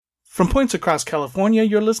From points across California,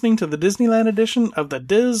 you're listening to the Disneyland edition of the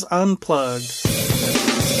Diz Unplugged.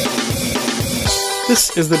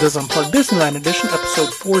 This is the Diz Unplugged Disneyland edition,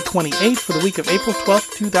 episode 428 for the week of April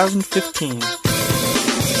 12th, 2015.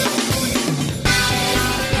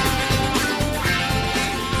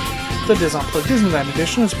 The Diz Unplugged Disneyland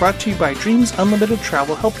edition is brought to you by Dreams Unlimited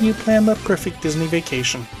Travel, helping you plan the perfect Disney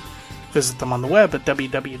vacation. Visit them on the web at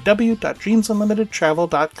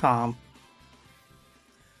www.dreamsunlimitedtravel.com.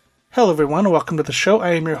 Hello everyone, and welcome to the show.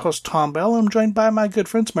 I am your host, Tom Bell. I'm joined by my good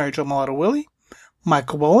friends Mary Jo Mulatto-Willie,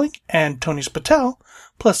 Michael Bowling, and Tony Spatel,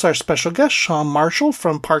 plus our special guest, Sean Marshall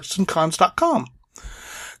from ParksandCons.com.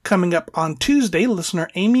 Coming up on Tuesday, listener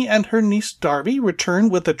Amy and her niece Darby return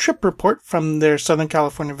with a trip report from their Southern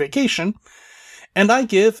California vacation, and I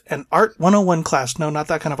give an Art 101 class. No, not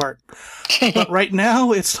that kind of art. But right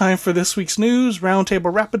now, it's time for this week's news,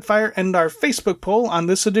 Roundtable Rapid Fire, and our Facebook poll on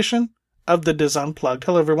this edition of the Diz Unplugged.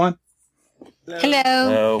 Hello, everyone.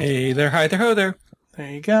 Hello. Hey there, hi there, ho there. There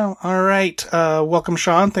you go. All right. Welcome,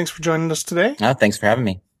 Sean. Thanks for joining us today. Thanks for having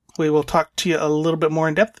me. We will talk to you a little bit more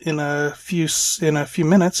in depth in a few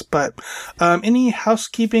minutes. But any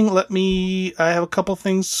housekeeping? I have a couple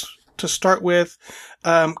things to start with.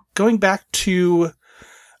 Going back to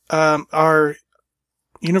our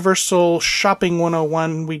Universal Shopping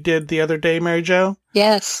 101 we did the other day, Mary Jo.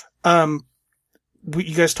 Yes. You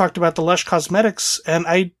guys talked about the Lush Cosmetics, and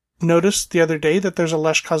I noticed the other day that there's a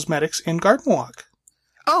Lush Cosmetics in Garden Walk.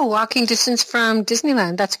 Oh, walking distance from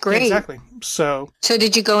Disneyland. That's great. Exactly. So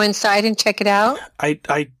did you go inside and check it out?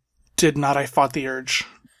 I did not. I fought the urge.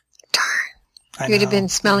 Darn. You'd have been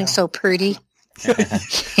smelling so pretty.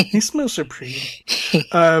 He smells so pretty.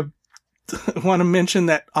 I want to mention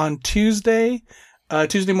that on Tuesday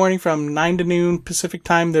morning from 9 to noon Pacific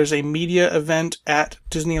time, there's a media event at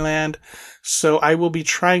Disneyland. So I will be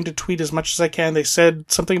trying to tweet as much as I can. They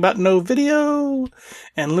said something about no video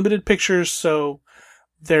and limited pictures, so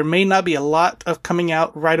there may not be a lot of coming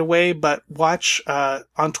out right away, but watch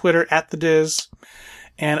on Twitter at the Diz,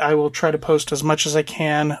 and I will try to post as much as I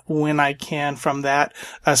can when I can from that.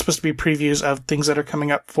 It's supposed to be previews of things that are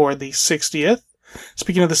coming up for the 60th.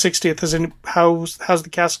 Speaking of the 60th, how's the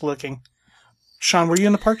castle looking? Sean, were you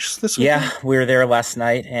in the parks this week? Yeah, we were there last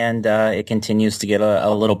night, and it continues to get a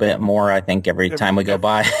little bit more, I think, every time we go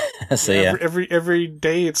by. So yeah. Every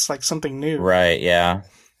day it's like something new. Right, yeah.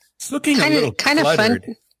 It's looking a little cluttered. Fun.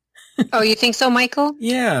 Oh, you think so, Michael?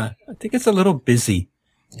 Yeah, I think it's a little busy.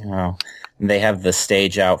 Oh, they have the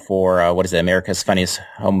stage out for, America's Funniest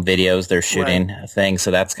Home Videos. They're shooting a thing, so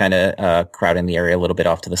that's kind of crowding the area a little bit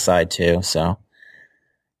off to the side, too, so.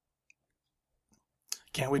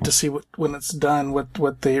 Can't wait to see when it's done,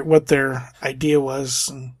 what their idea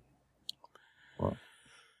was.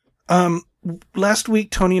 Last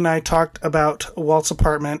week, Tony and I talked about Walt's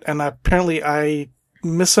apartment, and apparently I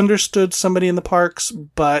misunderstood somebody in the parks,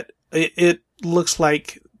 but it looks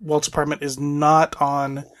like Walt's apartment is not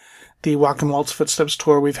on the Walk in Walt's Footsteps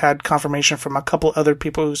tour. We've had confirmation from a couple other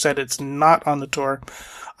people who said it's not on the tour.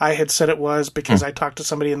 I had said it was because I talked to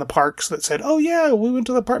somebody in the parks that said, oh yeah, we went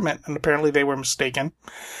to the apartment. And apparently they were mistaken.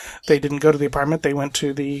 They didn't go to the apartment. They went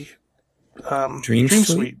to the Dream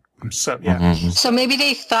Suite. So, yeah. Mm-hmm. So maybe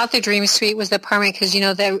they thought the Dream Suite was the apartment because,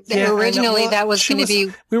 originally that was going to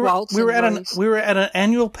be Walt's. We were at an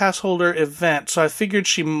annual pass holder event, so I figured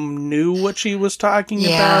she knew what she was talking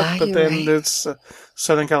about, but then it's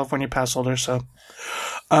Southern California pass holder, so.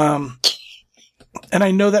 And I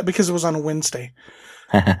know that because it was on a Wednesday.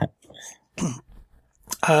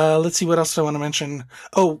 Let's see what else I want to mention.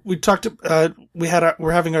 Oh, we talked.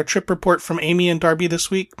 We're having our trip report from Amy and Darby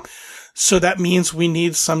this week, so that means we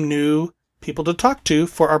need some new people to talk to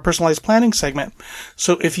for our personalized planning segment.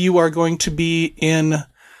 So if you are going to be in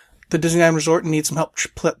the Disneyland Resort and need some help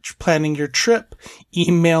planning your trip,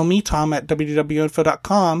 email me, Tom at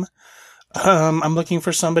www.info.com. I'm looking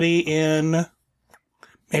for somebody in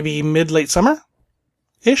maybe mid-late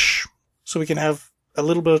summer-ish, so we can have a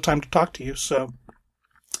little bit of time to talk to you. So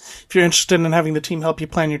if you're interested in having the team help you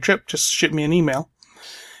plan your trip, just shoot me an email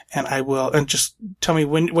and I will, and just tell me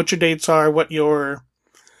what your dates are, what your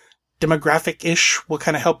demographic-ish, what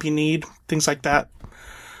kind of help you need, things like that.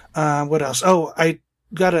 What else? Oh, I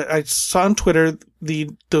saw on Twitter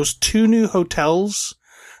those 2 new hotels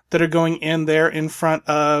that are going in there in front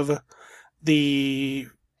of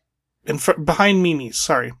behind Mimi's,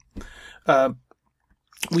 sorry.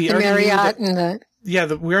 We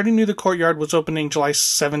already knew the Courtyard was opening July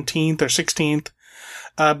 17th or 16th.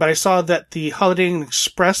 But I saw that the Holiday Inn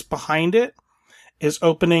Express behind it is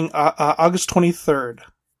opening August 23rd.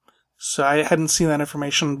 So I hadn't seen that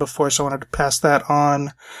information before, so I wanted to pass that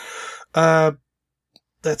on.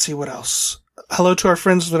 let's see what else. Hello to our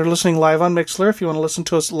friends that are listening live on Mixlr. If you want to listen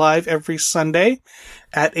to us live every Sunday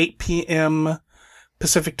at 8 p.m.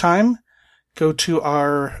 Pacific time, go to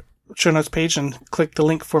our show notes page and click the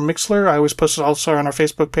link for Mixlr. I always post it also on our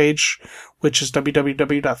Facebook page, which is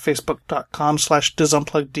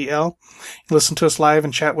www.facebook.com/DizUnpluggedDL. You listen to us live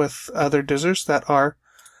and chat with other Dizzers that are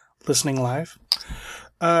listening live.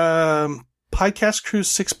 Podcast Cruise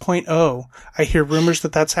 6.0. I hear rumors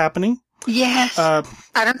that that's happening. Yes. I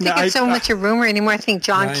don't think it's so much a rumor anymore. I think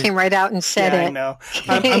John came right out and said it. I know.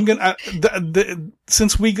 I'm gonna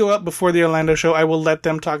since we go up before the Orlando show, I will let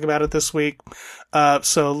them talk about it this week.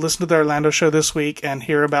 So listen to the Orlando show this week and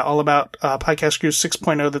hear all about Podcast Cruise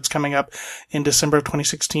 6.0 that's coming up in December of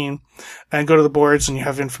 2016. And go to the boards and you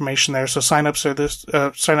have information there. So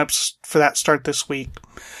signups for that start this week.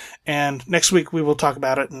 And next week we will talk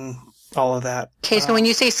about it and all of that. Okay, so when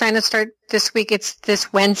you say signups start this week, it's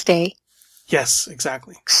this Wednesday. Yes,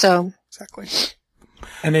 exactly. Exactly.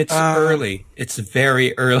 And it's early. It's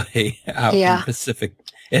very early out in the Pacific.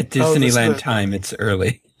 At Disneyland time, it's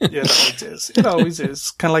early. Yes, it is. It always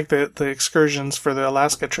is. Kind of like the excursions for the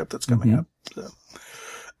Alaska trip that's coming up. So.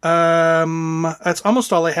 That's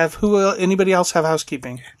almost all I have. Anybody else have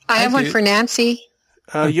housekeeping? I have one for Nancy.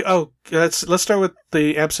 Let's start with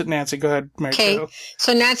the absent Nancy. Go ahead, Mary. Okay.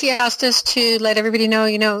 So Nancy asked us to let everybody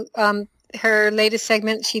know, her latest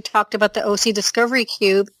segment, she talked about the OC Discovery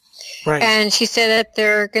Cube. Right. And she said that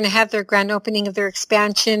they're going to have their grand opening of their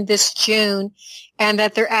expansion this June and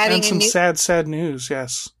that they're adding sad news,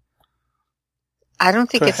 yes. I don't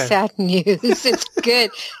think it's sad news. It's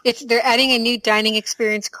good. They're adding a new dining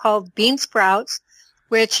experience called Bean Sprouts,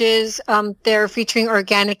 which is they're featuring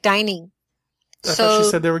organic dining. I thought she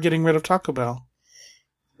said they were getting rid of Taco Bell.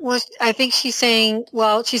 Well, I think she's saying,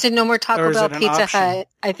 she said no more Taco Bell, Pizza Hut.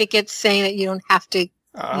 I think it's saying that you don't have to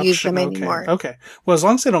use them anymore. Okay. Well, as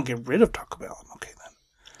long as they don't get rid of Taco Bell, I'm okay then.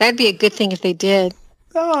 That'd be a good thing if they did.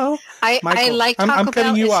 Oh, I like Taco Bell. I'm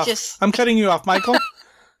cutting you off. I'm cutting you off, Michael.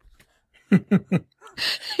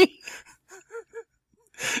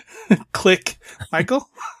 Click. Michael?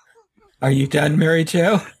 Are you done, Mary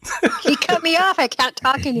Jo? He cut me off. I can't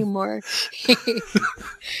talk anymore.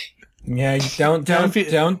 Yeah, don't. Now,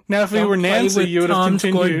 if we were Nancy, you would have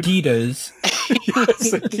continued. Gorditas. Yes,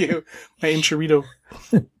 thank you. My enchilito.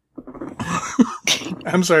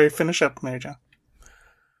 I'm sorry. Finish up, Mary Jo.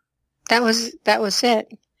 That was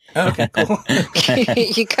it. Okay, cool.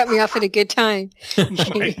 You cut me off at a good time.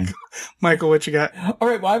 Michael, what you got? All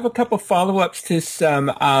right. Well, I have a couple follow-ups to some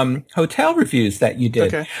hotel reviews that you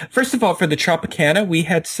did. Okay. First of all, for the Tropicana, we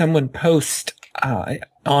had someone post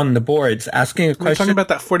on the boards asking a question. Are you talking about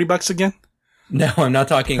that $40 again? No, I'm not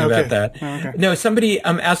talking about that. Okay. No, somebody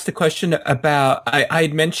asked a question about, I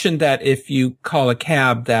had mentioned that if you call a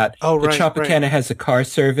cab that the Tropicana has a car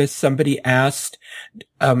service. Somebody asked,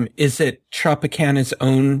 is it Tropicana's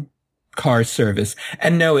own car service?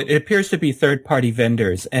 And no, it appears to be third-party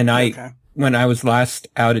vendors. And when I was last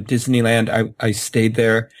out at Disneyland, I stayed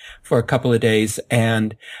there for a couple of days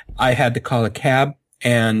and I had to call a cab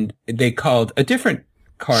and they called a different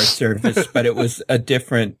car service, but it was a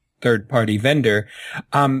different third-party vendor.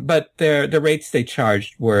 But the rates they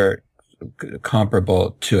charged were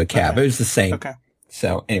comparable to a cab. It was the same. Okay.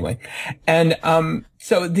 So anyway. And,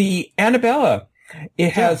 so the Annabella,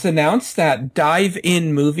 it has announced that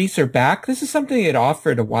dive-in movies are back. This is something it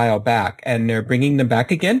offered a while back, and they're bringing them back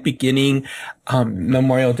again beginning,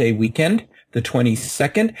 Memorial Day weekend, the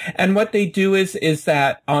 22nd. And what they do is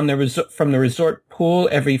that on from the resort pool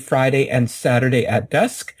every Friday and Saturday at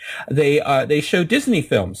dusk, they show Disney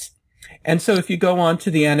films. And so if you go on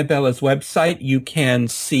to the Annabella's website, you can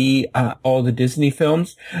see all the Disney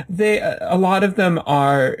films. A lot of them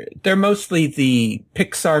they're mostly the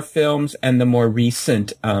Pixar films and the more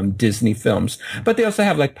recent Disney films. But they also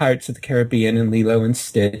have like Pirates of the Caribbean and Lilo and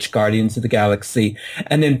Stitch, Guardians of the Galaxy,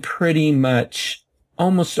 and then pretty much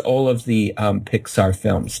almost all of the Pixar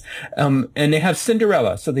films. And they have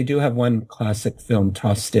Cinderella, so they do have one classic film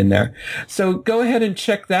tossed in there. So go ahead and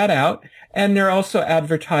check that out. And they're also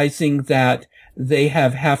advertising that they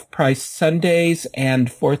have half-price Sundays and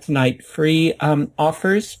fourth night free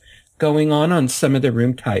offers going on some of the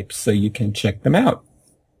room types, so you can check them out.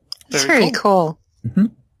 That's very cool. Mm-hmm.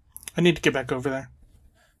 I need to get back over there.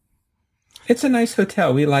 It's a nice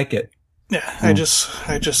hotel. We like it. Yeah, I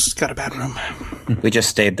just got a bad room. We just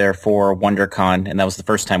stayed there for WonderCon, and that was the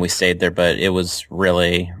first time we stayed there, but it was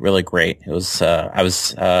really, really great. It was I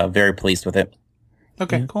was very pleased with it.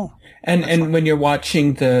 Okay, cool. And when you're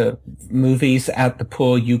watching the movies at the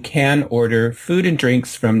pool, you can order food and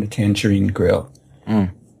drinks from the Tangerine Grill.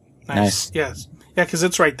 Nice. Yes. Yeah, because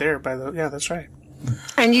it's right there. Yeah, that's right.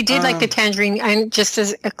 And you did like the tangerine, and just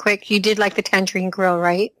as a quick, you did like the tangerine grill,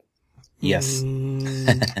 right? Yes.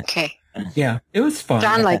 Okay. Yeah, it was fun.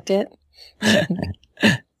 John liked it.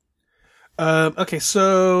 Okay,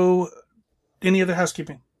 so any other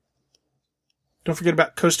housekeeping? Don't forget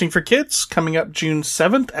about Coasting for Kids coming up June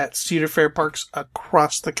 7th at Cedar Fair parks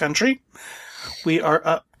across the country. We are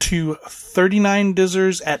up to 39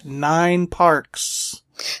 Dizzers at 9 parks.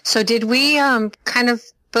 So did we kind of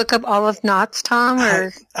book up all of Knott's, Tom?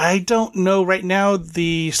 Or I don't know. Right now,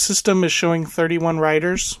 the system is showing 31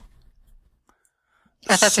 riders.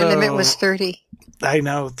 I thought the limit was 30. I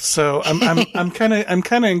know. So I'm kind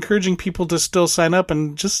of encouraging people to still sign up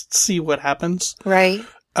and just see what happens. Right.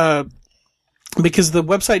 Because the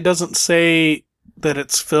website doesn't say that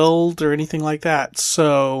it's filled or anything like that.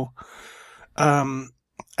 So, I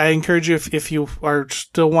encourage you, if you are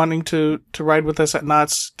still wanting to ride with us at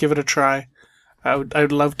Knott's, give it a try.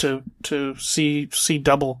 I'd love to see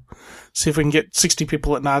double. See if we can get 60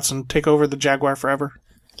 people at Knott's and take over the Jaguar forever.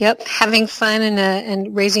 Yep. Having fun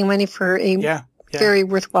and raising money for a very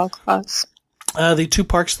worthwhile cause. The 2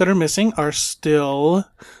 parks that are missing are still,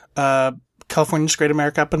 California's Great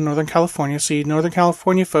America up in Northern California. See, Northern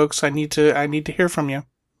California folks, I need to hear from you.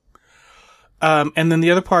 And then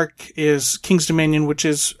the other park is Kings Dominion, which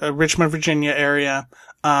is Richmond, Virginia area.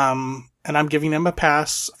 And I'm giving them a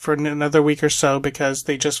pass for another week or so because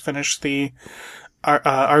they just finished the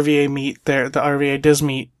RVA meet there, the RVA Diz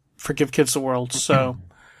meet for Give Kids the World. So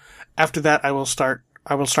after that, I will start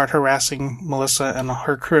harassing Melissa and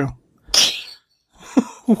her crew.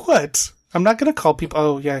 What? I'm not going to call people.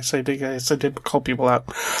 Oh, yes, I did call people out.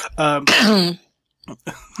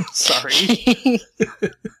 Sorry.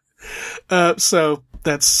 So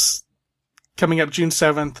that's coming up June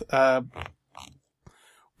 7th.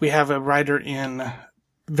 We have a rider in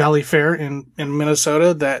Valley Fair in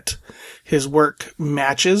Minnesota that his work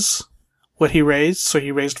matches what he raised. So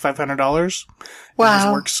he raised $500.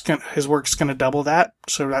 Wow. His work's going to double that.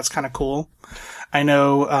 So that's kind of cool. I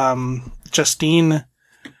know, Justine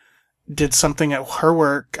did something at her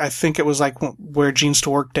work. I think it was like Wear Jeans to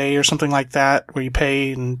Work Day or something like that, where you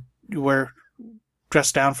pay and you wear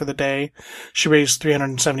dress down for the day. She raised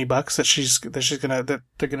 $370 that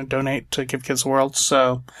they're gonna donate to Give Kids the World.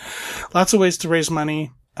 So lots of ways to raise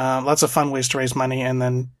money, lots of fun ways to raise money, and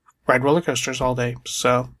then ride roller coasters all day.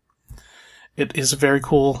 So it is a very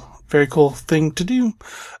cool thing to do.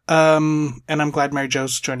 And I'm glad Mary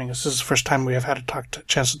Jo's joining us. This is the first time we have had a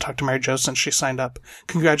chance to talk to Mary Jo since she signed up.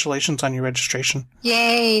 Congratulations on your registration.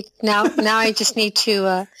 Yay. Now I just need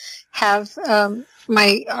to, have,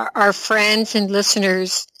 our friends and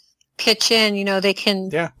listeners pitch in. You know, they can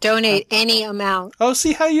donate any amount. Oh,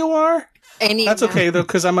 see how you are? That's amount. Okay though,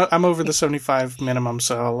 because I'm over the 75 minimum,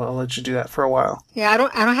 so I'll let you do that for a while. Yeah, I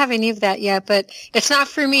don't have any of that yet, but it's not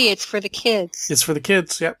for me. It's for the kids. It's for the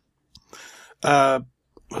kids. Yep. What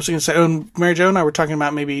was I going to say? Oh, Mary Jo and I were talking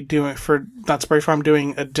about maybe doing for Knott's Berry Farm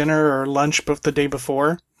doing a dinner or lunch the day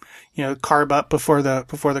before. You know, carb up before the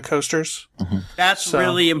coasters. Mm-hmm. That's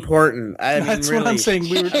really important. That's really, what I'm saying.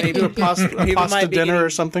 We were going to do a pasta dinner or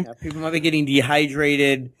something. People might be getting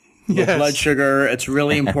dehydrated. Yes. Blood sugar. It's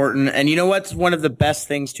really important. And you know what's one of the best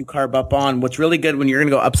things to carb up on? What's really good when you're going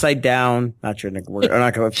to go upside down, not sure we're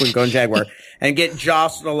not going Jaguar, and get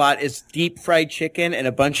jostled a lot is deep fried chicken and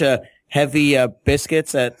a bunch of heavy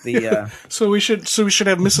biscuits at the So we should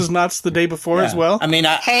have Mrs. Knott's the day before as well. I mean,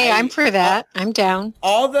 I'm for that. I'm down.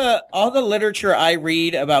 All the literature I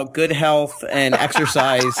read about good health and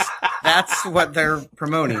exercise, that's what they're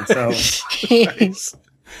promoting. So nice.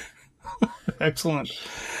 Excellent.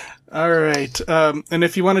 All right. And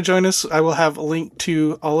if you want to join us, I will have a link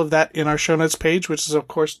to all of that in our show notes page, which is, of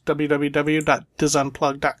course,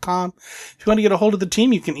 www.disunplug.com. If you want to get a hold of the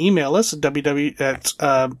team, you can email us at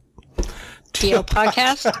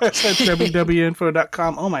www.podcast at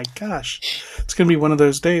www.info.com. Oh my gosh. It's going to be one of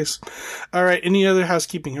those days. All right. Any other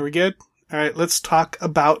housekeeping? Are we good? All right. Let's talk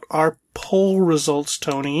about our poll results,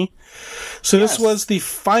 Tony. So this was the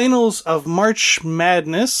finals of March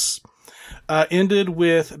Madness. Ended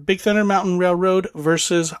with Big Thunder Mountain Railroad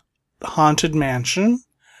versus Haunted Mansion.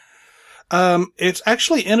 It's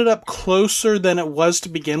actually ended up closer than it was to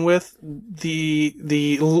begin with.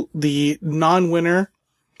 The non-winner,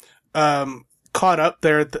 caught up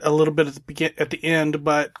there a little bit at the end,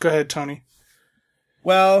 but go ahead, Tony.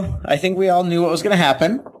 Well, I think we all knew what was going to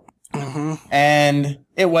happen. Mm-hmm. And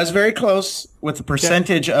it was very close with a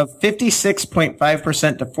percentage of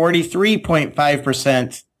 56.5% to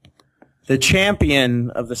 43.5%. The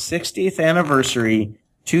champion of the 60th anniversary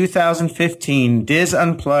 2015 Diz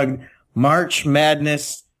Unplugged March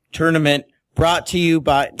Madness tournament brought to you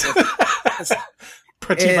by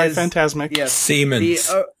Brought to you by Fantasmic. Yes,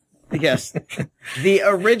 Siemens. Yes. The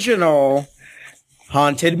original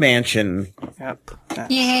Haunted Mansion. Yep.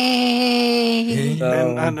 Yay!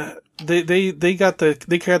 So, And they got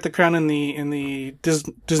the crown in the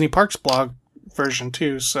Disney Parks blog version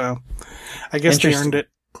too, so I guess they earned it.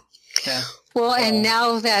 Yeah. Well, and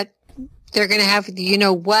now that they're going to have you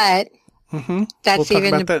know what, that's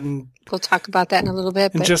we'll talk about that in a little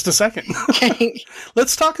bit. In just a second. Okay.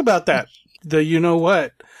 Let's talk about that. The you know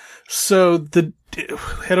what. So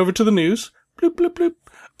head over to the news. Bloop, bloop,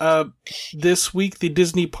 bloop. This week, the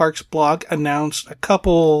Disney Parks blog announced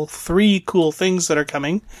 3 cool things that are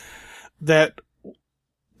coming that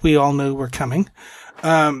we all knew were coming.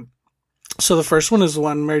 So the first one is the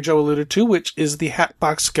one Mary Jo alluded to, which is the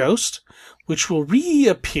Hatbox Ghost, which will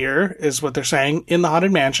reappear, is what they're saying, in the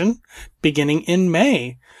Haunted Mansion beginning in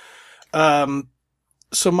May.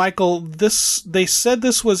 So Michael, they said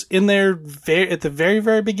this was in there at the very,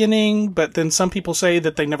 very beginning, but then some people say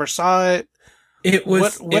that they never saw it. It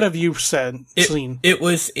was. What have you seen? It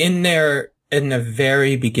was in there in the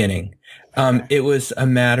very beginning. It was a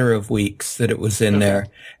matter of weeks that it was in there.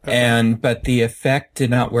 Okay. But the effect did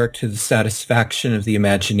not work to the satisfaction of the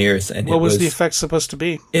Imagineers. And what was the effect supposed to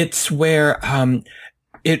be? It's where,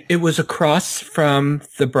 it was across from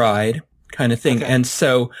the bride kind of thing. Okay. And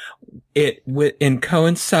so it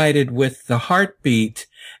coincided with the heartbeat.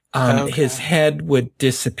 His head would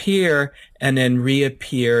disappear and then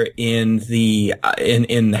reappear in the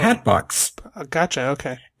Hatbox. Gotcha.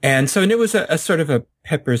 Okay. And it was a sort of a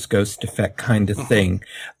Pepper's Ghost effect kind of thing,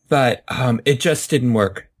 but it just didn't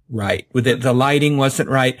work right. With it, the lighting wasn't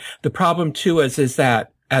right. The problem too is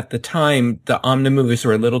that at the time the Omnimovies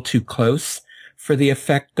were a little too close for the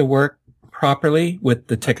effect to work properly with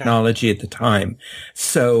the technology at the time.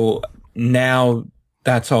 So now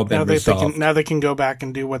that's all been resolved. Now they can go back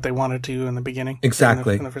and do what they wanted to in the beginning.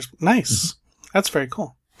 Exactly. Nice. That's very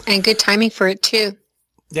cool. And good timing for it too.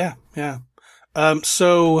 Yeah. Yeah.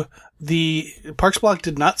 So the Parks blog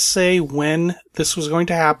did not say when this was going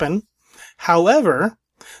to happen. However,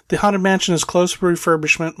 the Haunted Mansion is closed for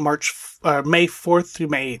refurbishment May 4th through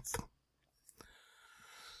May 8th.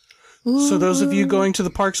 Ooh. So those of you going to the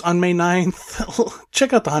parks on May 9th,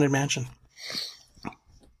 check out the Haunted Mansion.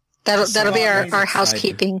 That'll be our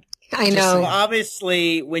housekeeping. I know. So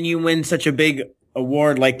obviously, when you win such a big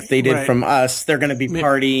award like they did from us, they're going to be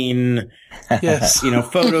partying, yes,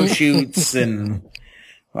 photo shoots and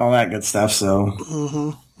all that good stuff. So,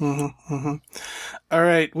 All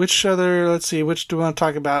right. Which do we want to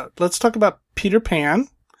talk about? Let's talk about Peter Pan.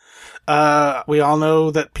 We all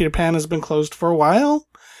know that Peter Pan has been closed for a while,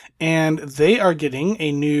 and they are getting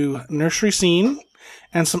a new nursery scene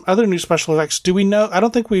and some other new special effects. Do we know? I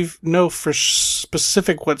don't think we know for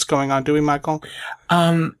specific what's going on. Do we, Michael?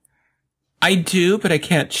 I do, but I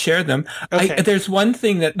can't share them. Okay. There's one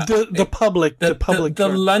thing that the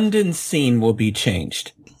London scene will be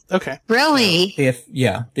changed. Okay. Really?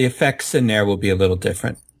 The effects in there will be a little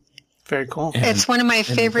different. Very cool. It's one of my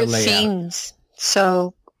favorite scenes.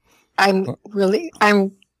 So I'm really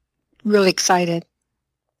excited.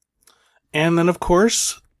 And then, of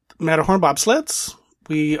course, Matterhorn bobsleds.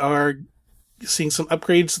 We are seeing some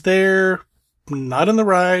upgrades there. Not in the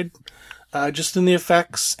ride, just in the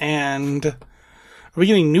effects. And are we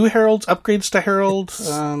getting new Heralds, upgrades to Herald?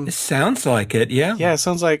 It sounds like it, yeah. Yeah, it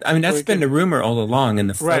sounds like... I mean, that's been the rumor all along in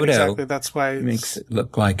the photo. Right, exactly. That's why it makes it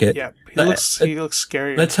look like it. Yeah, he looks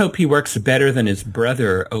scary. Let's hope he works better than his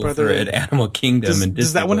brother over at Animal Kingdom and Disney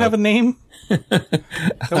Does that one have a name?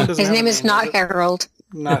 His name is not Harold.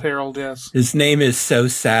 Not Harold, yes. His name is so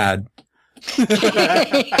sad. We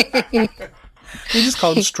just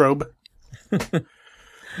call him Strobe.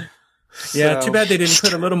 Yeah, too bad they didn't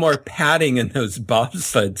put a little more padding in those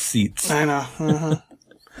bobsled seats. I know.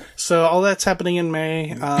 So all that's happening in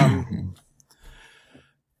May. It's going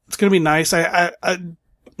to be nice.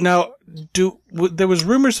 Now, there was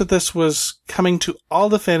rumors that this was coming to all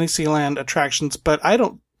the Fantasyland attractions, but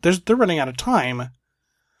they're running out of time.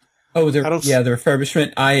 Oh, the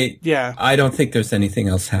refurbishment. I don't think there's anything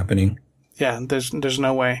else happening. Yeah, there's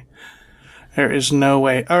no way. There is no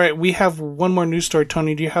way. All right, we have one more news story.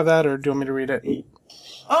 Tony, do you have that, or do you want me to read it?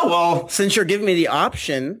 Oh, well, since you're giving me the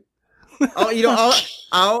option,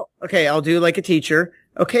 I'll do like a teacher.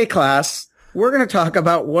 Okay, class, we're going to talk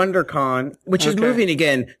about WonderCon, which is moving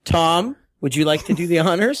again. Tom, would you like to do the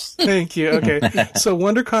honors? Thank you. Okay. So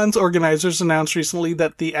WonderCon's organizers announced recently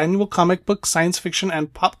that the annual comic book, science fiction,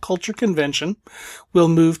 and pop culture convention will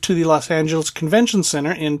move to the Los Angeles Convention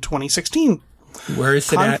Center in 2016. Where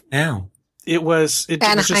is it at now? It was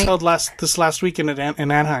just held this last weekend in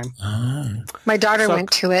Anaheim. My daughter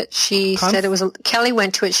went to it. She said Kelly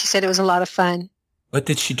went to it. She said it was a lot of fun. What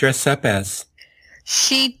did she dress up as?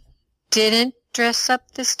 She didn't dress up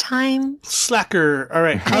this time. Slacker. All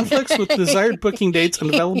right. Conflicts with desired booking dates and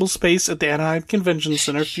available space at the Anaheim Convention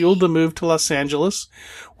Center fueled the move to Los Angeles,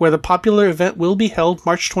 where the popular event will be held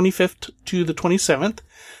March 25th to the 27th,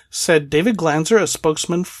 said David Glanzer, a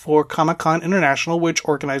spokesman for Comic-Con International, which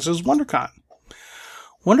organizes WonderCon.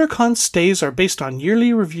 WonderCon stays are based on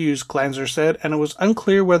yearly reviews, Glanzer said, and it was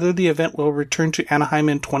unclear whether the event will return to Anaheim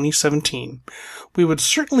in 2017. We would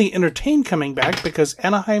certainly entertain coming back because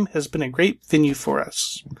Anaheim has been a great venue for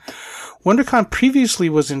us. WonderCon previously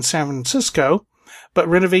was in San Francisco, but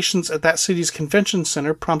renovations at that city's convention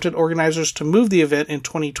center prompted organizers to move the event in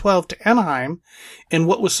 2012 to Anaheim in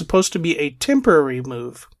what was supposed to be a temporary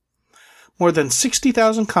move. More than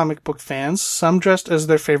 60,000 comic book fans, some dressed as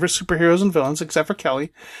their favorite superheroes and villains, except for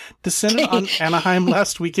Kelly, descended on Anaheim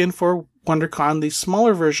last weekend for WonderCon, the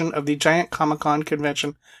smaller version of the giant Comic-Con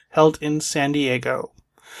convention held in San Diego.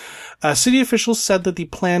 City officials said that the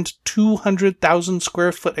planned 200,000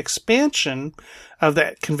 square foot expansion of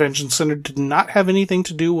that convention center did not have anything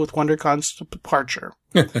to do with WonderCon's departure.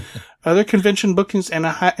 Other convention bookings in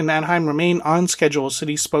Anaheim remain on schedule,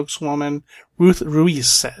 city spokeswoman Ruth Ruiz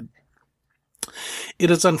said.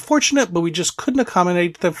 It is unfortunate, but we just couldn't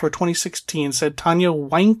accommodate them for 2016, said Tanya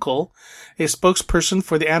Weinkel, a spokesperson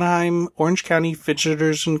for the Anaheim Orange County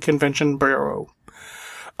Visitors and Convention Bureau.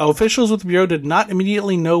 Officials with the Bureau did not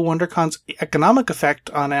immediately know WonderCon's economic effect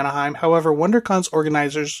on Anaheim. However, WonderCon's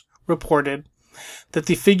organizers reported that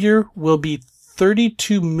the figure will be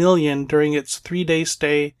 $32 million during its 3-day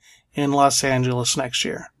stay in Los Angeles next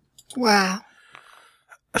year. Wow.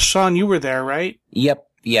 Sean, you were there, right? Yep.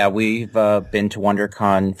 Yeah, we've been to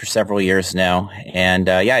WonderCon for several years now, and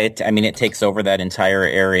it takes over that entire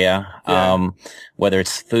area. Yeah. Whether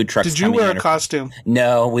it's food trucks. Did you wear a costume?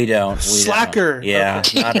 No, we don't. Slacker. Yeah,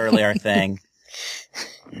 not really our thing.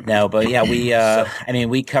 No, but yeah,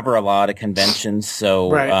 we cover a lot of conventions,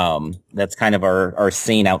 so right. That's kind of our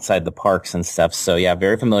scene outside the parks and stuff. So yeah,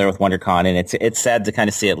 very familiar with WonderCon, and it's sad to kind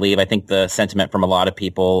of see it leave. I think the sentiment from a lot of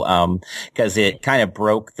people, because it kind of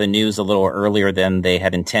broke the news a little earlier than they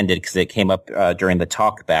had intended, because it came up during the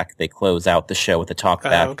talkback. They close out the show with the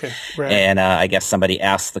talkback, okay. Right. And I guess somebody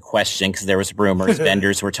asked the question because there was rumors,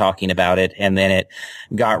 vendors were talking about it, and then it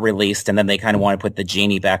got released, and then they kind of want to put the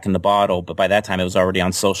genie back in the bottle, but by that time it was already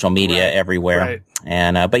on social media everywhere. Right.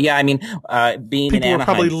 And but yeah, I mean, being people in Anaheim, were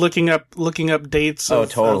probably looking up dates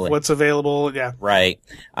of what's available. Yeah, right.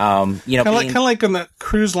 Kind of like on the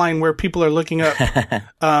cruise line where people are looking up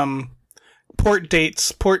port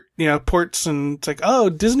dates, ports, and it's like,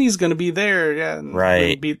 oh, Disney's going to be there. Yeah, and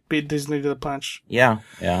right. Beat Disney to the punch. Yeah.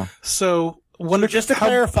 So just to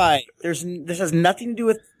clarify, this has nothing to do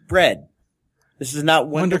with bread. This is not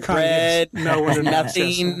WonderCon bread. Yes. No,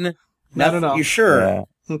 nothing. Not at all. You sure? Yeah.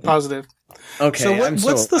 I'm positive. Okay. So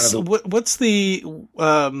what's the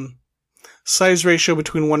size ratio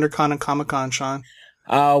between WonderCon and Comic-Con, Sean?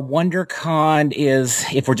 WonderCon is,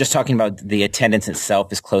 if we're just talking about the attendance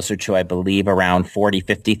itself, is closer to, I believe, around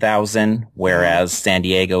 50,000, whereas San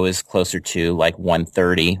Diego is closer to like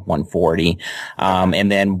 130, 140.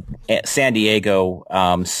 And then at San Diego,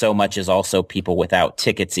 so much is also people without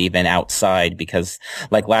tickets even outside, because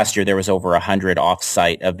like last year there was over 100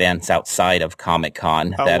 off-site events outside of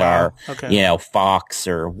Comic-Con are, Fox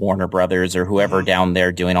or Warner Brothers or whoever down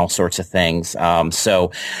there doing all sorts of things.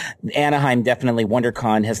 So Anaheim definitely, WonderCon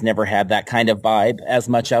has never had that kind of vibe as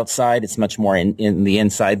much outside. It's much more in the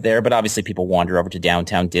inside there, but obviously people wander over to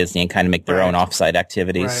downtown Disney and kind of make their own off-site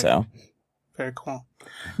activities. Right. So very cool.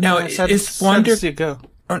 Now, is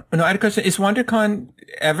WonderCon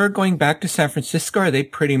ever going back to San Francisco? Or are they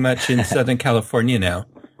pretty much in Southern California now?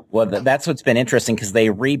 Well, that's what's been interesting, because they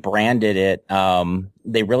rebranded it.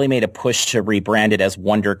 They really made a push to rebrand it as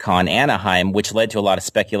WonderCon Anaheim, which led to a lot of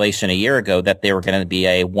speculation a year ago that they were going to be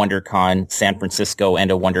a WonderCon San Francisco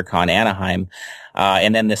and a WonderCon Anaheim.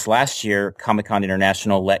 And then this last year, Comic-Con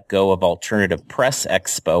International let go of Alternative Press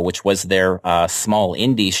Expo, which was their small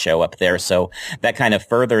indie show up there. So that kind of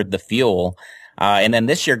furthered the fuel. And then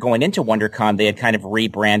this year going into WonderCon, they had kind of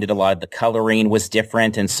rebranded. A lot of the coloring was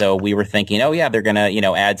different. And so we were thinking, oh yeah, they're going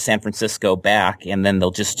to, add San Francisco back, and then they'll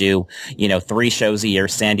just do, 3 shows a year,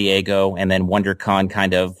 San Diego, and then WonderCon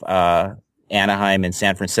kind of, Anaheim and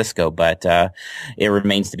San Francisco. But, it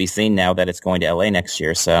remains to be seen now that it's going to LA next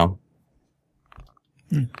year. So.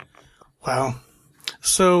 Wow.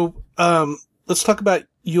 So, let's talk about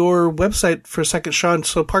your website for a second, Sean.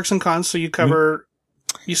 So Parks and Cons. So you cover,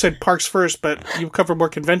 You said parks first, but you cover more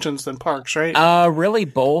conventions than parks, right? Really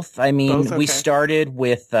both. I mean, Okay. We started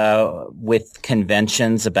with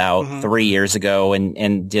conventions about 3 years ago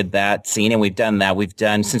and did that scene. And we've done that. We've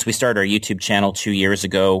done, since we started our YouTube channel 2 years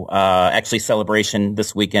ago, actually Celebration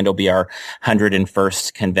this weekend will be our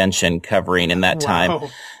 101st convention covering in that time.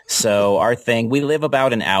 So our thing, we live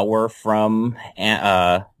about an hour from,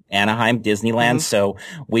 Anaheim, Disneyland. So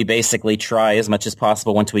we basically try as much as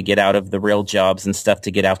possible once we get out of the real jobs and stuff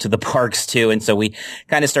to get out to the parks too. And so we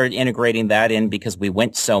kind of started integrating that in because we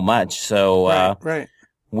went so much. So,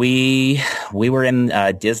 we were in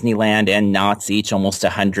Disneyland and Knott's each almost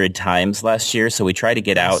 100 times last year. So we try to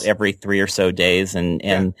get out every 3 or so days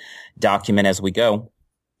and document as we go.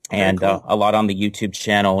 And a lot on the YouTube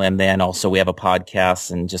channel. And then also we have a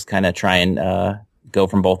podcast and just kind of try and go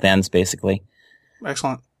from both ends, basically.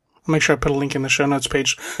 Excellent. I'll make sure I put a link in the show notes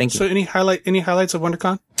page. Thank you. So any highlights of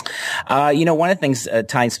WonderCon? One of the things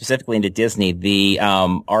tying specifically into Disney, the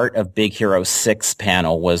Art of Big Hero 6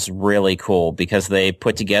 panel was really cool because they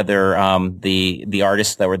put together the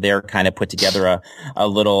artists that were there kind of put together a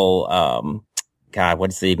little God,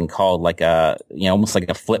 what is it even called? Like almost like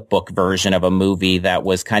a flip book version of a movie that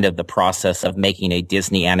was kind of the process of making a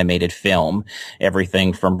Disney animated film.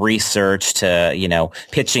 Everything from research to,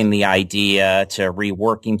 pitching the idea to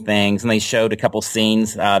reworking things. And they showed a couple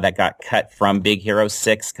scenes, that got cut from Big Hero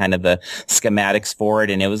 6, kind of the schematics for it.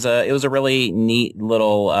 And it was a really neat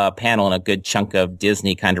little, panel and a good chunk of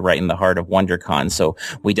Disney kind of right in the heart of WonderCon. So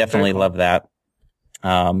we definitely love that.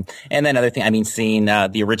 And then other thing, seeing,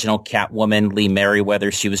 the original Catwoman, Lee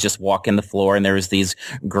Merriweather, she was just walking the floor and there was these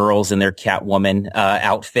girls in their Catwoman,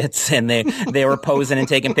 outfits and they were posing and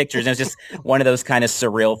taking pictures. And it was just one of those kind of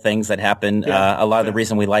surreal things that happen. A lot of the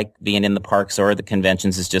reason we like being in the parks or the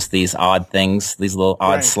conventions is just these odd things, these little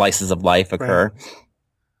odd slices of life occur.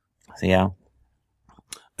 So yeah.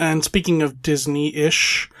 And speaking of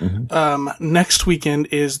Disney-ish, next weekend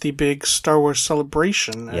is the big Star Wars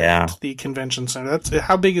celebration at the convention center.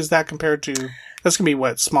 How big is that compared to? That's gonna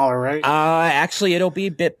be smaller, right? Actually, it'll be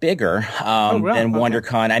a bit bigger than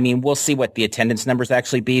WonderCon. We'll see what the attendance numbers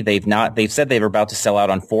actually be. They've said they were about to sell out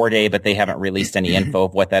on 4-day, but they haven't released any info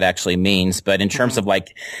of what that actually means. But in terms of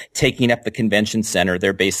taking up the convention center,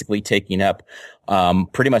 they're basically taking up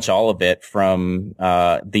pretty much all of it from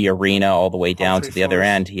the arena all the way down to the other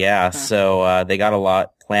end. Yeah. So they got a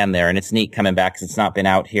lot planned there, and it's neat coming back because it's not been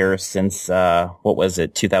out here since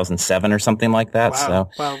 2007 or something like that.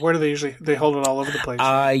 Wow. Where do they hold it all over the place?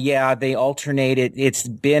 They alternate it. It's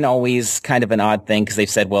been always kind of an odd thing because they've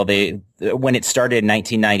said, when it started in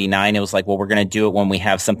 1999, it was like, we're going to do it when we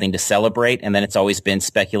have something to celebrate. And then it's always been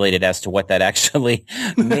speculated as to what that actually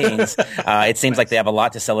means. It seems like they have a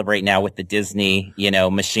lot to celebrate now with the Disney,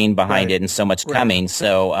 machine behind it and so much coming.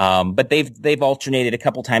 So, but they've alternated a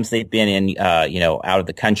couple times. They've been in, out of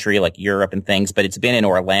the country, like Europe and things, but it's been in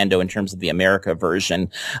Orlando in terms of the America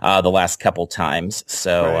version, the last couple times.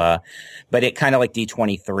 So, but it kind of like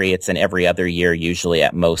D23, it's an every other year, usually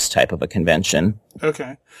at most type of a convention.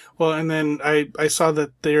 Okay. Well, and then I saw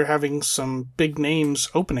that they're having some big names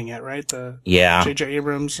opening it, right? J.J.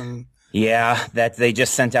 Abrams and... Yeah, that they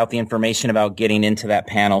just sent out the information about getting into that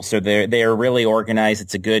panel. So they're really organized.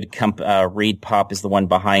 It's a good Reed Pop is the one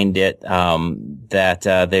behind it.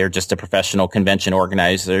 They're just a professional convention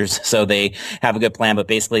organizers. So they have a good plan, but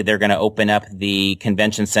basically they're going to open up the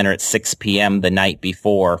convention center at 6 p.m. the night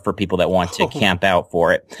before for people that want to camp out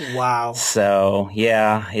for it. Wow. So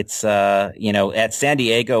yeah, it's, at San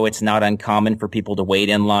Diego, it's not uncommon for people to wait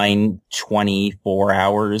in line 24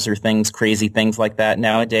 hours or crazy things like that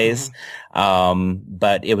nowadays.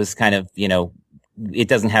 But it was kind of, it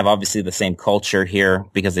doesn't have obviously the same culture here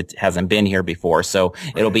because it hasn't been here before. So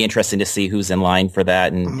it'll be interesting to see who's in line for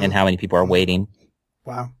that and how many people are waiting.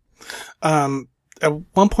 Wow. At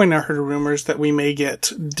one point I heard rumors that we may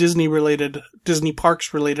get Disney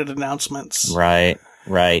parks related announcements. Right.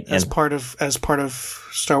 As part of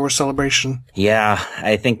Star Wars Celebration. Yeah.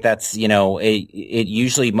 I think that's, it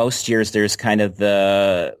usually most years there's kind of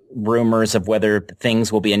the rumors of whether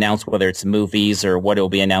things will be announced, whether it's movies or what will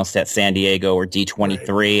be announced at San Diego or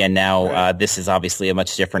D23. And now, this is obviously a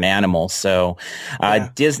much different animal. So,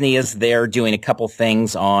 Disney is there doing a couple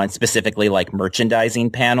things on specifically like merchandising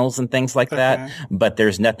panels and things like that. But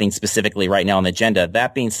there's nothing specifically right now on the agenda.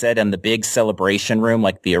 That being said, in the big celebration room,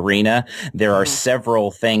 like the arena, there are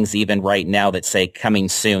several things even right now that say coming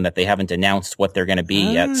soon that they haven't announced what they're going to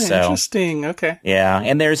be yet. So interesting. Okay. Yeah.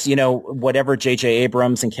 And there's, whatever J.J.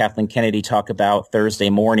 Abrams and Kathleen Kennedy talk about Thursday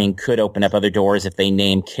morning could open up other doors if they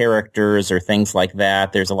name characters or things like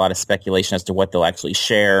that. There's a lot of speculation as to what they'll actually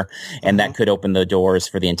share, and that could open the doors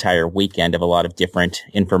for the entire weekend of a lot of different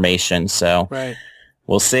information. So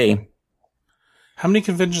we'll see. How many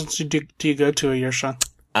conventions do you go to a year, Sean?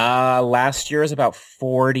 Last year was about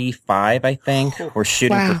 45, I think. We're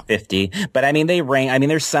shooting for 50. But I mean, they range. I mean,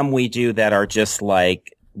 there's some we do that are just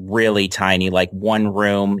like really tiny, like one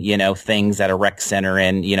room, things at a rec center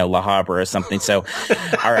in, La Habra or something. So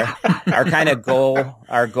our kind of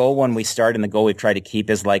goal when we start, and the goal we've tried to keep,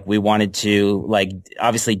 is like we wanted to, like,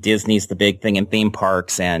 obviously Disney's the big thing in theme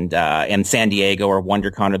parks, and San Diego or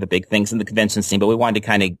WonderCon are the big things in the convention scene, but we wanted to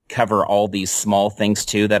kind of cover all these small things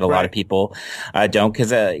too that a lot of people don't,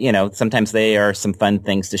 because sometimes they are some fun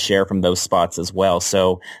things to share from those spots as well.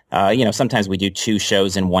 So sometimes we do 2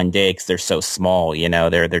 shows in one day because they're so small,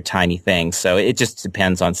 they're tiny things. So it just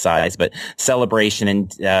depends on size, but Celebration and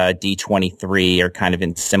D23 are kind of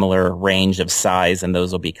in similar range of size, and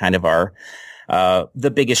those will be kind of our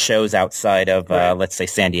the biggest shows outside of let's say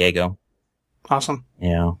San Diego. Awesome.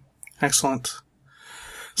 Yeah. Excellent.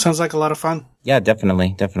 Sounds like a lot of fun. Yeah,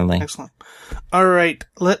 definitely. Excellent. All right,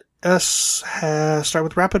 let us start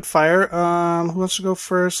with rapid fire. Who wants to go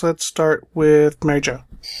first? Let's start with Mary Jo.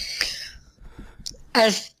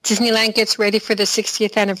 As Disneyland gets ready for the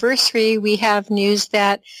 60th anniversary, we have news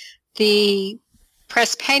that the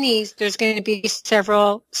press pennies, there's going to be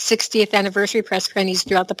several 60th anniversary press pennies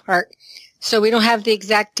throughout the park. So we don't have the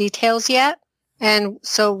exact details yet. And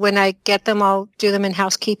so when I get them, I'll do them in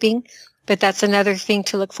housekeeping. But that's another thing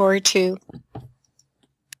to look forward to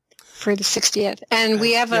for the 60th. And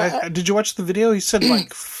we have did you watch the video? He said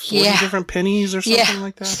like 40 different pennies or something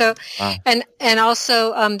like that. So, and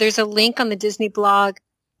also, there's a link on the Disney blog.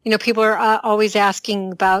 People are always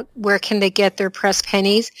asking about where can they get their press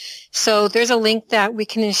pennies. So there's a link that we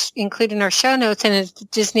can include in our show notes. And as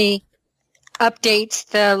Disney updates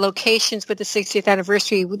the locations with the 60th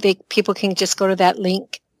anniversary, people can just go to that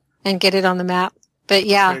link and get it on the map. But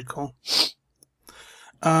yeah. Very cool.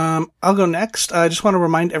 I'll go next. I just want to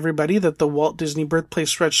remind everybody that the Walt Disney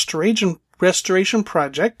Birthplace Restoration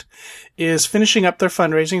Project is finishing up their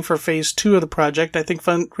fundraising for phase 2 of the project. I think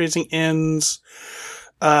fundraising ends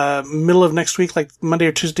middle of next week, like Monday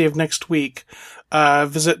or Tuesday of next week.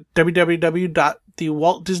 Visit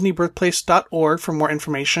www.thewaltdisneybirthplace.org for more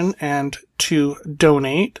information and to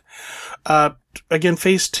donate. Again,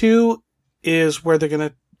 phase 2 is where they're going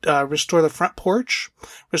to restore the front porch,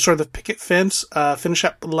 restore the picket fence, finish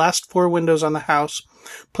up the last 4 windows on the house,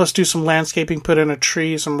 plus do some landscaping, put in a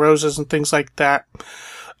tree, some roses and things like that.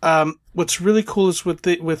 What's really cool is with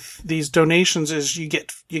these donations is you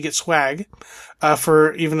get swag.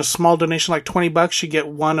 For even a small donation like $20, you get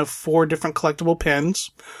one of 4 different collectible pins.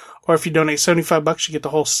 Or if you donate $75, you get the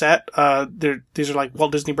whole set. These are like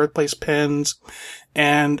Walt Disney Birthplace pins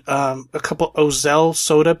and a couple Ozell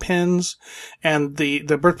soda pins. And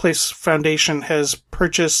the Birthplace Foundation has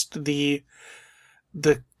purchased the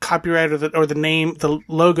copyright or the name, the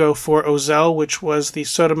logo for Ozell, which was the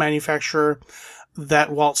soda manufacturer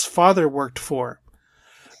that Walt's father worked for.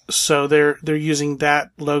 So they're using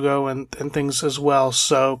that logo and things as well.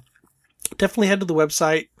 So definitely head to the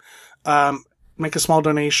website. Make a small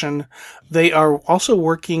donation. They are also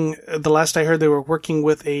working, the last I heard, they were working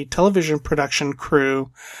with a television production crew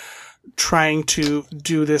trying to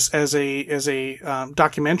do this as a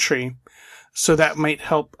documentary. So that might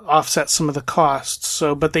help offset some of the costs.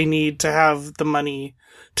 So, but they need to have the money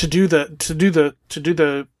to do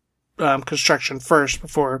the construction first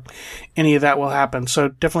before any of that will happen. So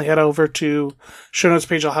definitely head over to show notes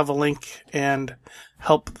page. I'll have a link and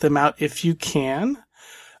help them out if you can.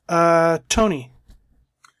 Tony.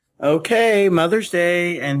 Okay, Mother's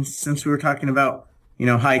Day, and since we were talking about,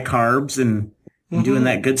 high carbs and doing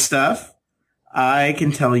that good stuff, I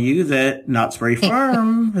can tell you that Knott's Berry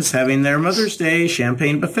Farm is having their Mother's Day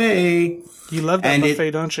champagne buffet. You love that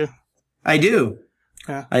buffet, don't you? I do.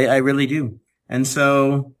 Yeah. I really do. And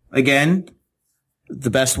so, again,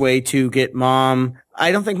 the best way to get Mom,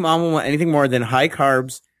 I don't think Mom will want anything more than high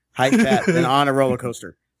carbs, high fat, than on a roller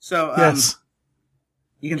coaster. So, yes.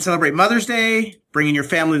 You can celebrate Mother's Day, bringing your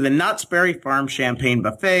family to the Knott's Berry Farm Champagne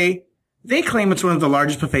Buffet. They claim it's one of the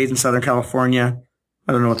largest buffets in Southern California.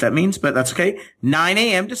 I don't know what that means, but that's okay. 9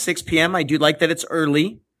 a.m. to 6 p.m. I do like that it's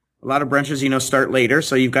early. A lot of brunches, start later,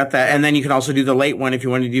 so you've got that. And then you can also do the late one if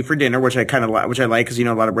you want to do for dinner, which I like because,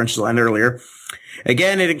 a lot of brunches will end earlier.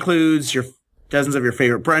 Again, it includes dozens of your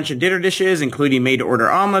favorite brunch and dinner dishes, including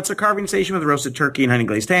made-to-order omelets, a carving station with roasted turkey and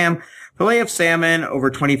honey-glazed ham, fillet of salmon,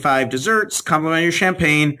 over 25 desserts, complimentary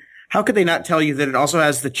champagne. How could they not tell you that it also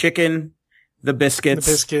has the chicken, the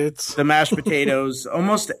biscuits, the mashed potatoes,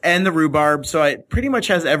 almost, and the rhubarb. So it pretty much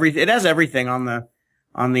has everything. It has everything on the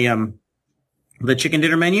chicken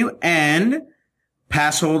dinner menu. And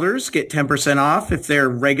pass holders get 10% off if they're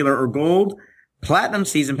regular or gold. Platinum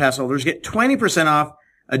season pass holders get 20% off.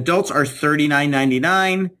 Adults are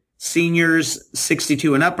 $39.99. Seniors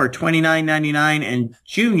 62 and up are $29.99, and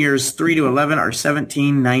juniors 3 to 11 are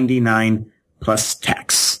 $17.99 plus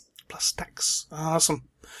tax. Plus tax. Awesome.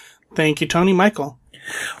 Thank you, Tony. Michael.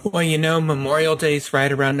 Well, Memorial Day's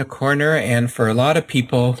right around the corner, and for a lot of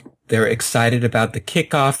people, they're excited about the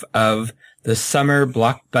kickoff of the summer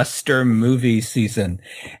blockbuster movie season.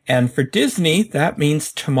 And for Disney, that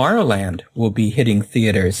means Tomorrowland will be hitting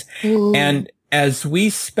theaters. Ooh. And as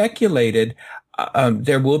we speculated,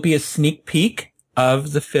 there will be a sneak peek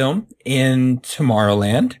of the film in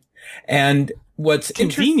Tomorrowland. And what's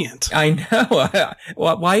convenient. I know.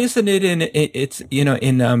 Well, why isn't it in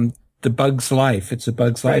The Bug's Life? It's A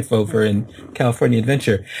Bug's Life over in California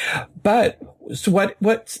Adventure. But so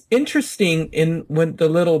what's interesting when the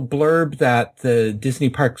little blurb that the Disney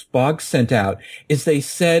Parks blog sent out is they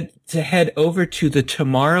said to head over to the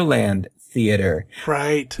Tomorrowland Theater.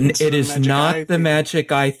 Right. It is not the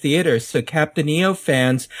Magic Eye Theater. So Captain EO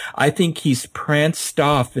fans, I think he's pranced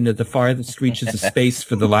off into the farthest reaches of space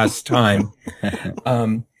for the last time.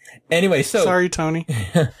 Anyway, so sorry, Tony.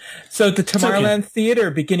 So the Tomorrowland Theater,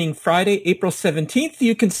 beginning Friday, April 17th,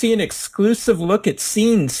 you can see an exclusive look at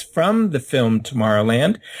scenes from the film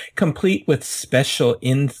Tomorrowland, complete with special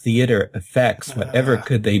in-theater effects, whatever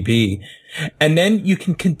could they be. And then you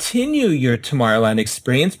can continue your Tomorrowland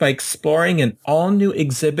experience by exploring an all-new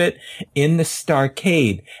exhibit in the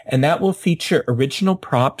Starcade, and that will feature original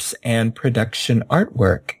props and production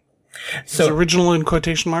artwork. So, is original in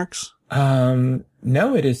quotation marks?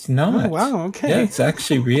 No, it is not. Oh, wow, okay. Yeah, it's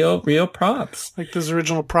actually real props. Like those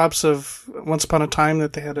original props of Once Upon a Time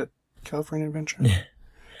that they had at California Adventure.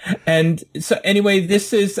 And so anyway,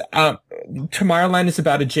 this is, Tomorrowland is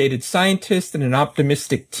about a jaded scientist and an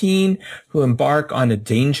optimistic teen who embark on a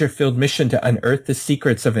danger-filled mission to unearth the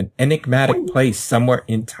secrets of an enigmatic place somewhere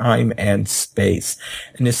in time and space.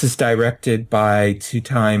 And this is directed by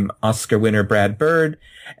two-time Oscar winner Brad Bird,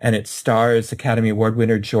 and it stars Academy Award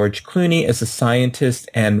winner George Clooney as a scientist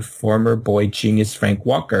and former boy genius Frank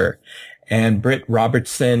Walker, and Britt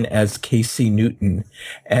Robertson as Casey Newton.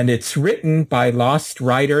 And it's written by Lost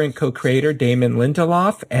writer and co-creator Damon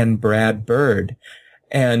Lindelof and Brad Bird.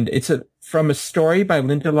 And it's from a story by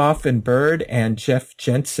Lindelof and Bird and Jeff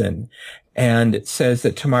Jensen. And it says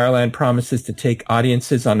that Tomorrowland promises to take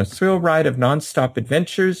audiences on a thrill ride of nonstop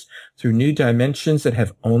adventures through new dimensions that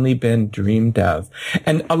have only been dreamed of.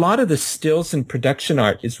 And a lot of the stills and production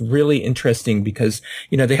art is really interesting because,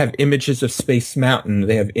 they have images of Space Mountain.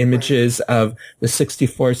 They have images of the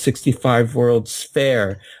 64-65 World's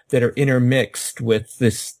Fair that are intermixed with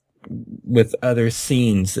other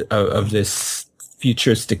scenes of this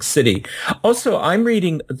futuristic city. Also, I'm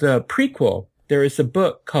reading the prequel. There is a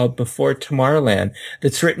book called Before Tomorrowland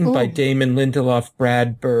that's written by Damon Lindelof,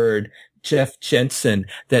 Brad Bird, Jeff Jensen,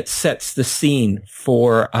 that sets the scene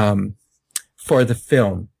for the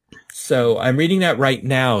film. So I'm reading that right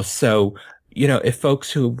now. So, if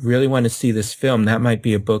folks who really want to see this film, that might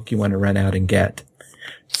be a book you want to run out and get.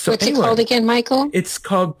 So what's it called again, Michael? It's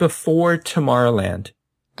called Before Tomorrowland.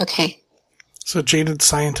 Okay. So jaded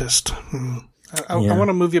scientist. I want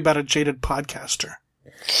a movie about a jaded podcaster.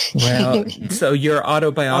 Well, so your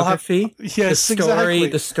autobiography? Yes, exactly.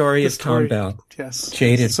 The story of Tom Bell. Yes.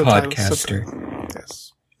 Jaded podcaster.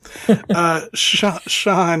 Yes.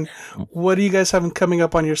 Sean, what are you guys having coming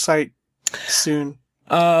up on your site soon?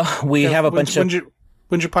 We have a bunch of...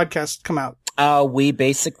 When's your podcast come out? We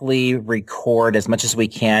basically record as much as we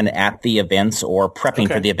can at the events or prepping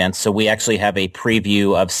for the events. So we actually have a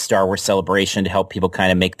preview of Star Wars Celebration to help people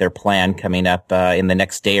kind of make their plan coming up in the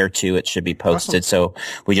next day or two. It should be posted. Awesome. So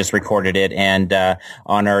we just recorded it. And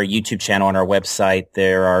on our YouTube channel, on our website,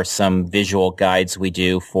 there are some visual guides we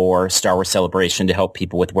do for Star Wars Celebration to help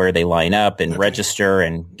people with where they line up and register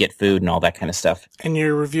and get food and all that kind of stuff. And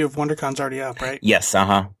your review of WonderCon's already up, right? Yes.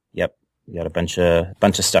 Yep. We got a bunch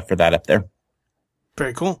of stuff for that up there.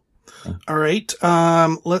 Very cool. All right.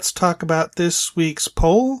 Let's talk about this week's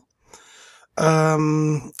poll.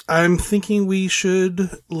 I'm thinking we should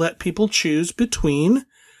let people choose between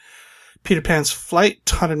Peter Pan's Flight,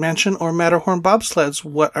 Haunted Mansion, or Matterhorn bobsleds.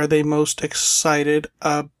 What are they most excited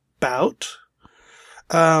about?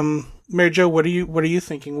 Mary Jo, what are you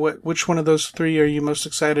thinking? Which one of those three are you most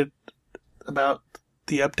excited about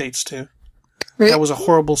the updates to? That was a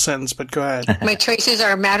horrible sentence, but go ahead. My choices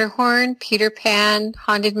are Matterhorn, Peter Pan,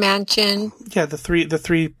 Haunted Mansion. Yeah, the three. Those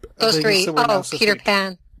three. Oh, Peter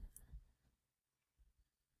Pan.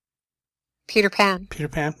 Peter Pan. Peter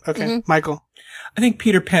Pan. Okay. Mm-hmm. Michael. I think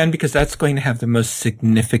Peter Pan because that's going to have the most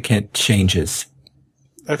significant changes.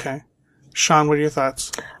 Okay. Sean, what are your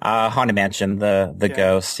thoughts? Haunted Mansion, the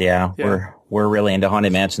ghost. Yeah. We're really into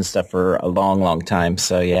Haunted Mansion stuff for a long, long time.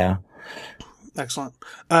 So yeah. Excellent.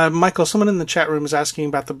 Michael, someone in the chat room is asking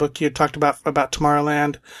about the book you talked about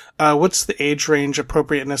Tomorrowland. What's the age range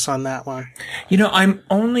appropriateness on that one? I'm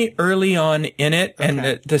only early on in it,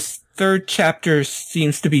 and the third chapter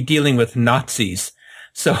seems to be dealing with Nazis.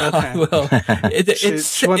 So I will.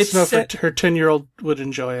 She wants to know if her 10-year-old would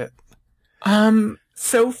enjoy it.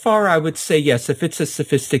 So far, I would say yes, if it's a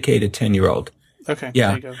sophisticated 10-year-old. Okay.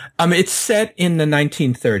 Yeah. There you go. It's set in the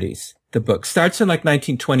 1930s. The book starts in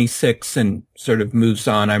 1926 and sort of moves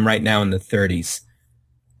on. I'm right now in the 30s.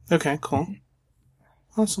 Okay, cool.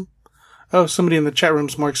 Awesome. Oh, somebody in the chat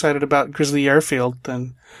room's more excited about Grizzly Airfield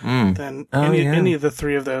than any of the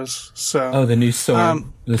three of those. So the new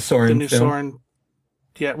Soren, the new film. Soren.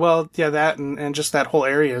 Yeah, that and just that whole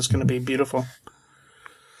area is going to be beautiful.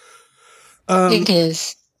 It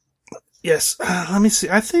is. Yes. Let me see.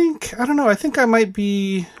 I think I might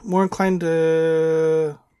be more inclined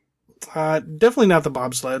to. Definitely not the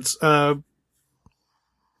bobsleds.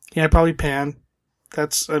 Probably Pan.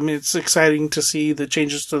 It's exciting to see the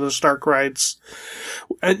changes to those dark rides.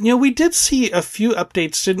 We did see a few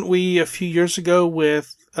updates, didn't we, a few years ago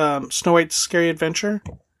with Snow White's Scary Adventure?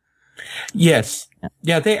 Yes.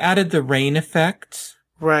 Yeah, they added the rain effect.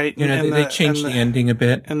 Right. They changed the ending a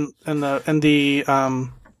bit. And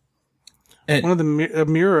one of the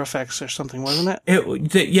mirror effects or something, wasn't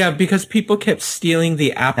it? Because people kept stealing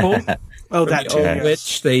the apple. Oh, that too. Yes.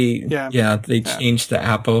 Which they changed the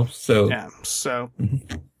apple. So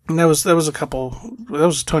and that was a couple. That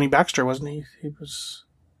was Tony Baxter, wasn't he? He was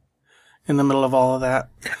in the middle of all of that.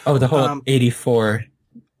 Oh, the whole 84,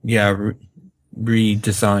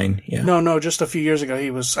 redesign. Yeah. No, just a few years ago.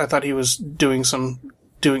 I thought he was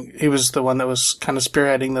he was the one that was kind of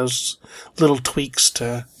spearheading those little tweaks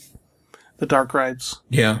to the dark rides.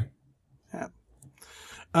 Yeah.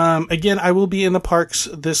 Again, I will be in the parks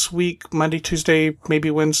this week, Monday, Tuesday, maybe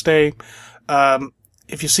Wednesday.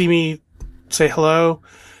 If you see me, say hello.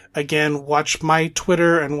 Again, watch my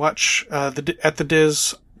Twitter and watch at the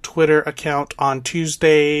Diz Twitter account on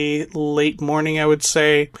Tuesday late morning, I would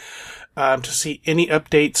say, to see any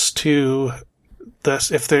updates to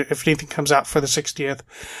this if anything comes out for the 60th.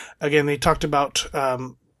 Again, they talked about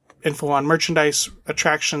info on merchandise,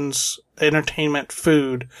 attractions, entertainment,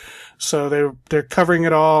 food. So they're covering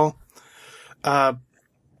it all.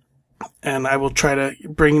 And I will try to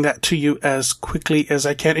bring that to you as quickly as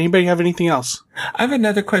I can. Anybody have anything else? I have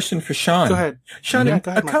another question for Sean. Go ahead. Sean, go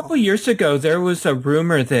ahead, a couple years ago, there was a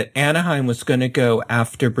rumor that Anaheim was going to go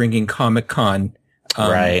after bringing Comic-Con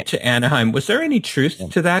to Anaheim. Was there any truth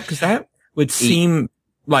to that? Because that would seem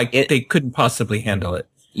like they couldn't possibly handle it.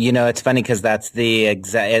 It's funny because that's the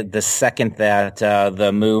second that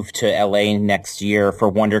the move to LA next year for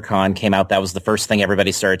WonderCon came out, that was the first thing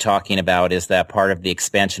everybody started talking about, is that part of the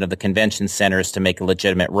expansion of the convention centers to make a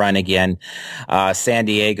legitimate run again. San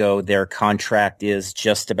Diego, their contract is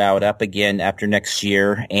just about up again after next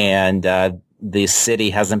year, and the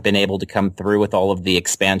city hasn't been able to come through with all of the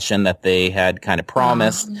expansion that they had kind of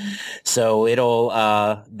promised. So it'll,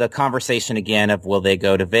 the conversation again of will they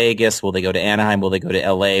go to Vegas? Will they go to Anaheim? Will they go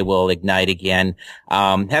to LA? Will it ignite again?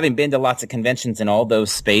 Having been to lots of conventions in all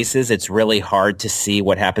those spaces, it's really hard to see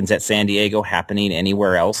what happens at San Diego happening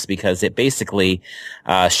anywhere else because it basically,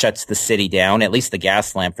 shuts the city down, at least the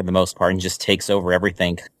gas lamp for the most part, and just takes over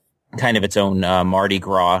everything. Kind of its own Mardi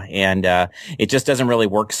Gras, and it just doesn't really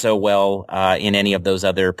work so well in any of those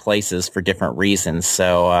other places for different reasons.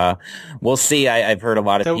 So we'll see. I've heard a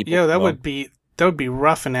lot of people. Yeah, that would be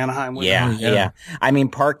rough in Anaheim. Yeah. I mean,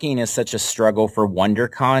 parking is such a struggle for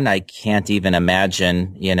WonderCon. I can't even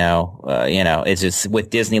imagine. It's just with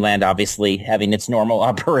Disneyland obviously having its normal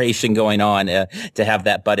operation going on to have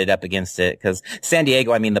that butted up against it. Because San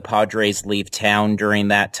Diego, I mean, the Padres leave town during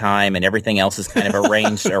that time, and everything else is kind of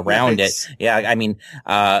arranged around it. Yeah, I mean,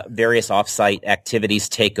 various offsite activities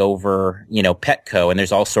take over. Petco, and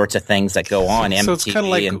there's all sorts of things that go on. So it's kind of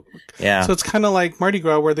like So it's kind of like Mardi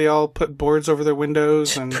Gras, where they all put boards over their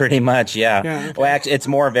windows. And pretty much, yeah. Okay. Well, actually, it's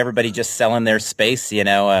more of everybody just selling their space,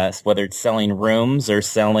 whether it's selling rooms or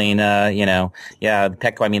selling,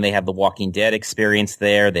 Petco. I mean, they have the Walking Dead experience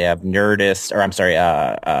there. They have Nerdist, or I'm sorry,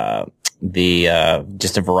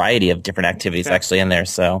 just a variety of different activities actually in there.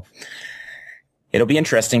 So it'll be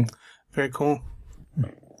interesting. Very cool.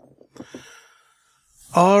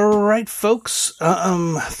 All right, folks.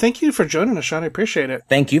 Thank you for joining us, Sean. I appreciate it.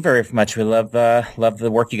 Thank you very much. We love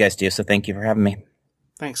the work you guys do. So thank you for having me.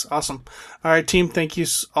 Thanks. Awesome. All right, team. Thank you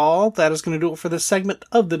all. That is going to do it for this segment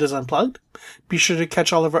of the Dis Unplugged. Be sure to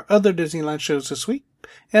catch all of our other Disneyland shows this week.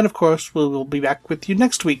 And of course, we will be back with you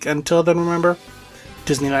next week. Until then, remember,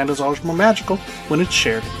 Disneyland is always more magical when it's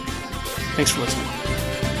shared. Thanks for listening.